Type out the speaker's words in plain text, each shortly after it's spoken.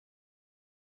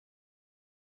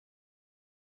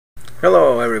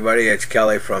Hello everybody, it's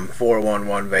Kelly from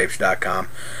 411Vapes.com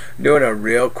doing a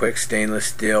real quick stainless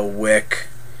steel wick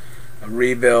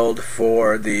rebuild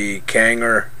for the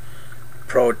Kanger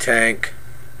Protank.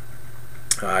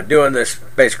 Doing this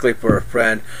basically for a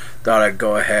friend. Thought I'd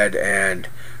go ahead and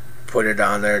put it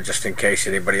on there just in case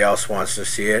anybody else wants to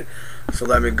see it. So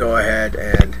let me go ahead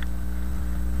and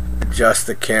adjust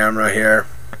the camera here.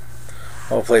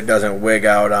 Hopefully it doesn't wig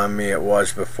out on me. It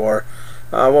was before.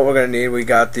 What we're going to need, we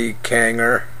got the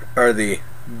Kanger, or the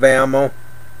Vamo.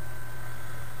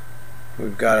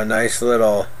 We've got a nice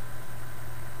little,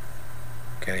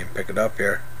 can't even pick it up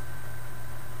here,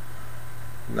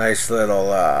 nice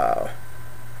little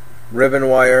ribbon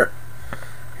wire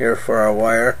here for our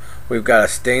wire. We've got a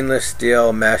stainless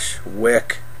steel mesh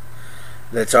wick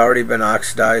that's already been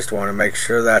oxidized. We want to make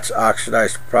sure that's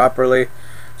oxidized properly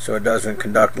so it doesn't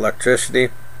conduct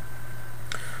electricity.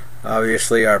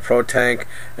 Obviously our Protank,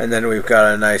 and then we've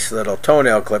got a nice little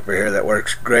toenail clipper here that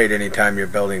works great anytime you're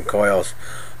building coils.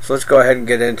 So let's go ahead and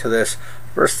get into this.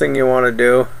 First thing you want to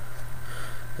do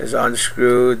is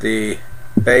unscrew the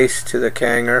base to the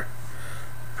Kanger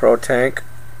Protank,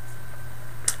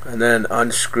 and then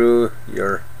unscrew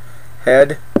your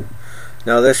head.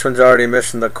 Now this one's already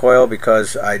missing the coil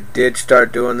because I did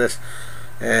start doing this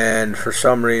and for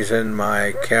some reason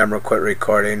my camera quit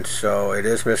recording, so it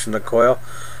is missing the coil.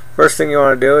 First thing you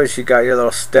want to do is, you got your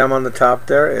little stem on the top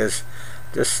there, is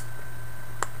just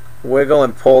wiggle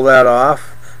and pull that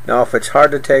off. Now if it's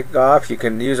hard to take off, you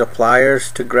can use a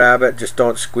pliers to grab it, just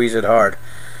don't squeeze it hard.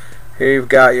 Here you've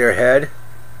got your head.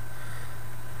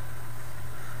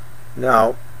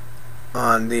 Now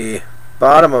on the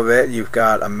bottom of it you've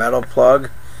got a metal plug,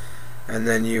 and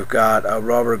then you've got a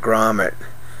rubber grommet.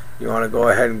 You want to go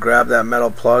ahead and grab that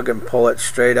metal plug and pull it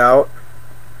straight out.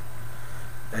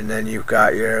 And then you've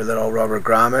got your little rubber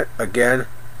grommet. Again,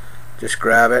 just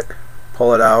grab it,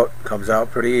 pull it out. Comes out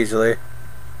pretty easily.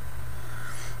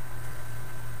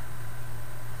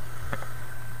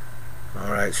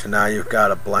 Alright, so now you've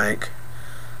got a blank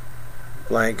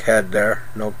head there,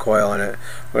 no coil in it.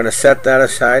 We're going to set that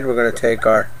aside. We're going to take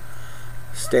our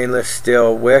stainless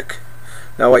steel wick.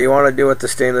 Now what you want to do with the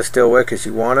stainless steel wick is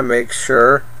you want to make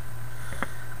sure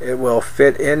it will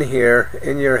fit in here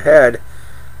in your head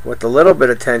with a little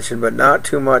bit of tension, but not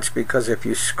too much, because if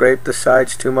you scrape the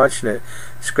sides too much and it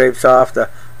scrapes off the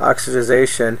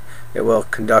oxidization, it will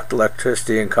conduct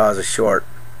electricity and cause a short.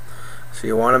 So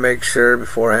you want to make sure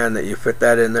beforehand that you fit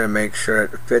that in there and make sure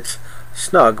it fits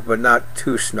snug, but not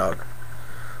too snug.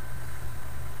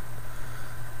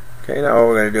 Okay, now what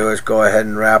we're going to do is go ahead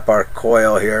and wrap our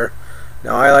coil here.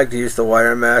 Now I like to use the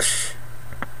wire mesh,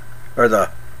 or the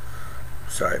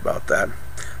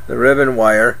ribbon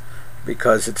wire,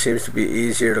 because it seems to be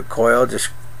easier to coil. Just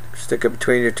stick it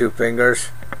between your two fingers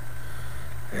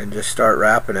and just start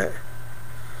wrapping it.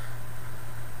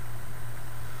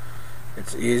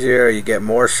 It's easier. You get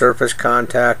more surface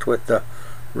contact with the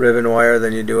ribbon wire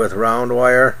than you do with round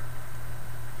wire.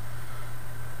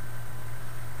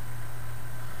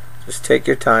 Just take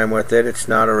your time with it. It's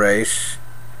not a race.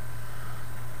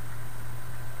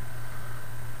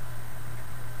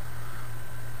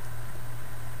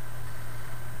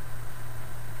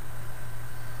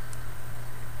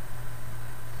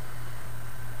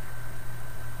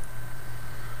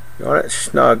 You want it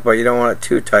snug, but you don't want it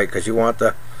too tight, because you want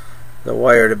the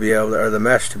wire to be able to, or the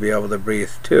mesh to be able to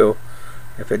breathe too.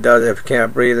 If it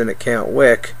can't breathe and it can't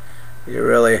wick, you're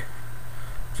really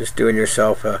just doing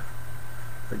yourself a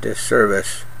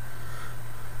disservice.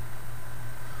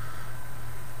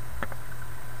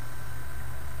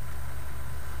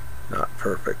 Not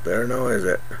perfect there, no, is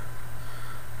it?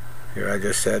 Here I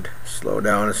just said slow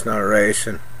down, it's not a race,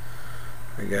 and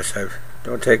I guess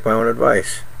don't take my own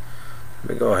advice.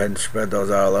 Let me go ahead and spread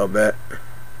those out a little bit.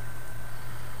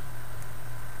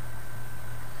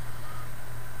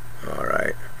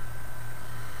 Alright.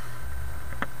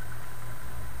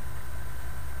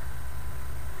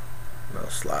 A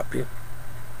little sloppy.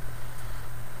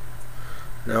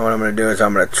 Now what I'm going to do is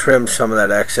I'm going to trim some of that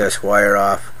excess wire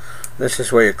off. This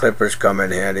is where your clippers come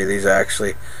in handy. These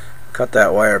actually cut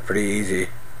that wire pretty easy.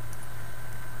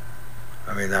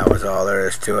 I mean, that was all there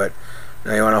is to it.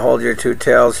 Now you want to hold your two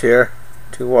tails here,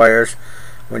 two wires,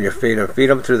 when you feed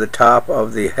them through the top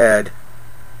of the head,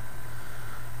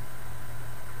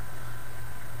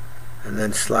 and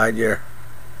then slide your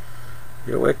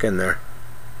wick in there.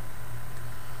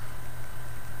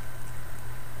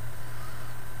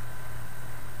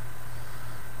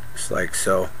 Just like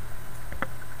so.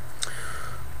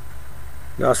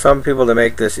 Now some people, to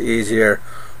make this easier,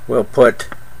 will put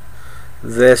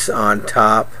this on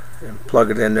top and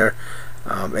plug it in there.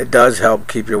 It does help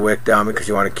keep your wick down because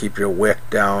you want to keep your wick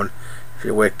down. If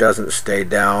your wick doesn't stay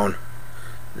down,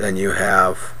 then you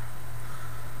have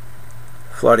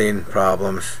flooding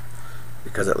problems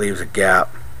because it leaves a gap.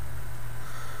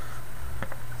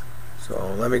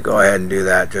 So let me go ahead and do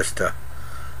that just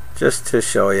to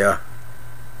show you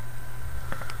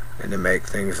and to make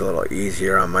things a little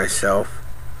easier on myself.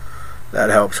 That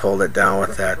helps hold it down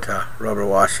with that rubber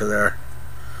washer there.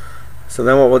 So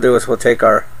then what we'll do is we'll take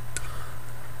our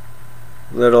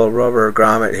little rubber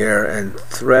grommet here and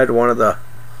thread one of the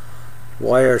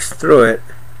wires through it,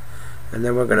 and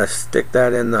then we're going to stick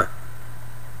that in the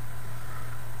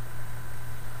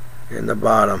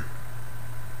bottom.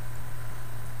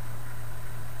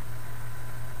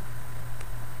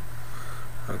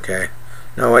 Okay,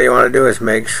 now what you want to do is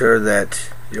make sure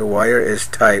that your wire is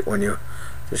tight. When you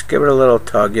just give it a little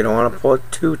tug, you don't want to pull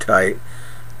it too tight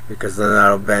because then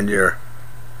that'll bend your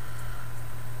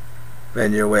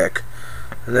wick.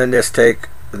 And then just take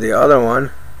the other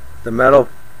one, the metal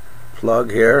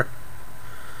plug here,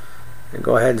 and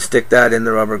go ahead and stick that in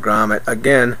the rubber grommet.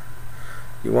 Again,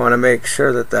 you want to make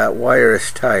sure that that wire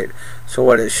is tight. So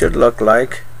what it should look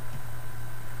like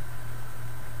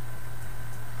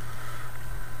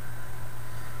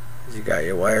is you got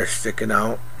your wire sticking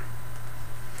out.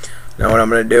 Now what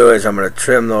I'm going to do is I'm going to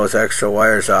trim those extra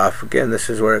wires off. Again, this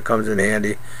is where it comes in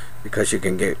handy because you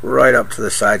can get right up to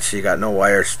the side so you got no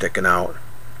wires sticking out,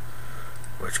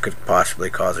 which could possibly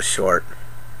cause a short.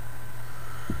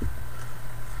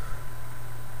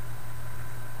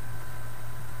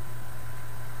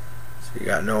 So you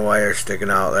got no wires sticking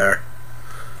out there.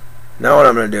 Now what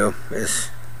I'm going to do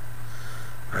is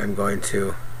I'm going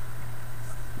to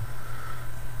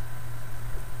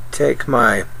take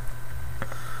my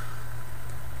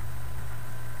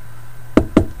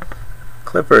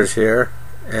clippers here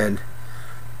and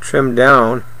trim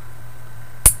down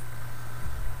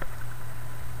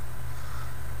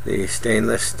the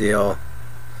stainless steel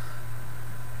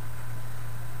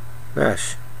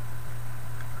mesh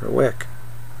or wick,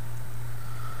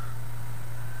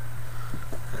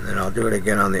 and then I'll do it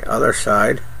again on the other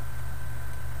side.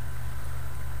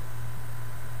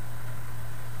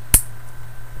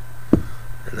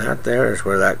 And that there is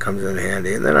where that comes in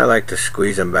handy. And then I like to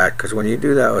squeeze them back because when you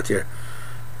do that with your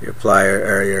plier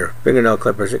or your fingernail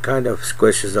clippers, it kind of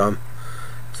squishes them.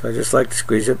 So I just like to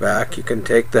squeeze it back. You can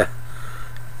take the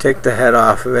head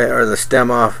off of it or the stem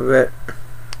off of it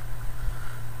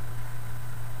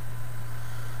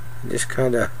and just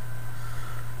kind of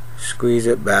squeeze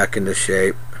it back into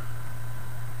shape.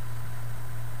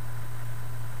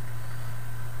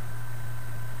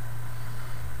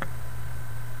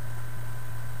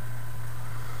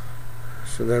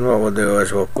 So then what we'll do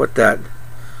is we'll put that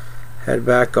head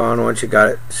back on once you got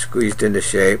it squeezed into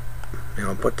shape.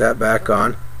 Put that back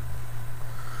on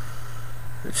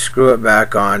and screw it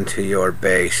back on to your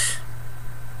base.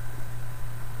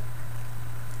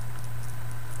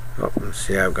 Oh, let's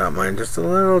see, I've got mine just a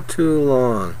little too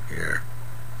long here.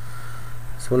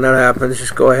 So when that happens,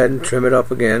 just go ahead and trim it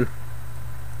up again.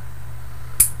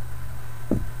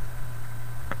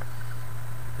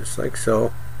 Just like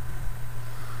so.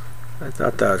 I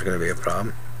thought that was going to be a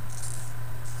problem.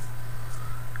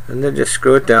 And then just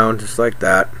screw it down just like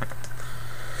that.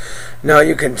 Now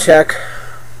you can check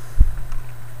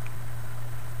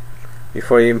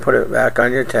before you even put it back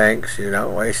on your tank so you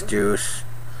don't waste juice.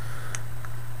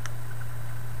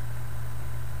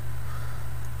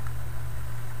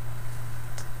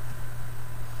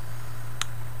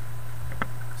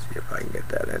 See if I can get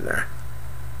that in there.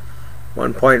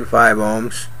 1.5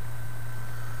 ohms.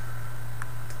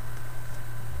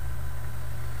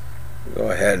 Go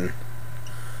ahead and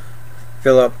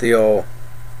fill up the old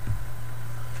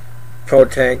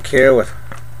Protank here with,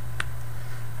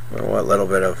 well, what little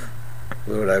bit of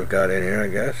fluid I've got in here, I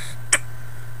guess.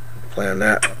 Plan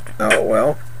that out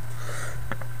well.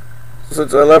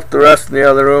 Since I left the rest in the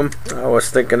other room, I was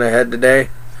thinking ahead today.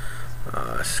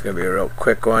 This is going to be a real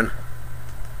quick one.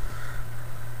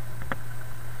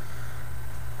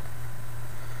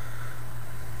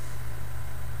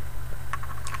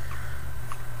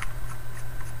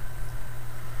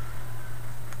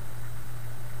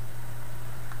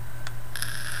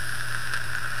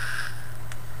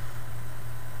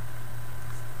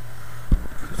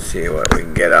 See what we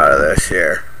can get out of this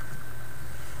here.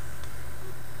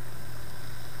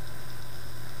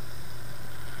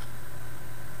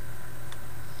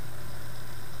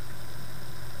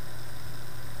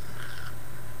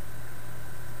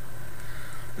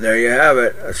 There you have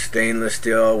it, a stainless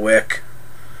steel wick,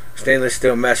 stainless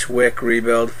steel mesh wick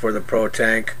rebuild for the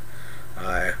Protank.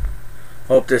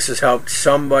 Hope this has helped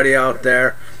somebody out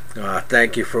there.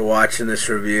 Thank you for watching this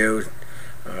review,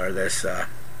 or this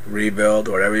rebuild,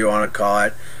 whatever you want to call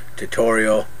it,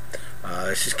 tutorial.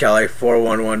 This is Kelly,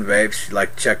 411Vapes. If you'd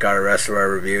like to check out the rest of our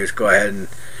reviews, go ahead and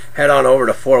head on over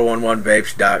to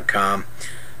 411Vapes.com.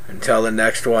 Until the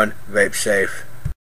next one, vape safe.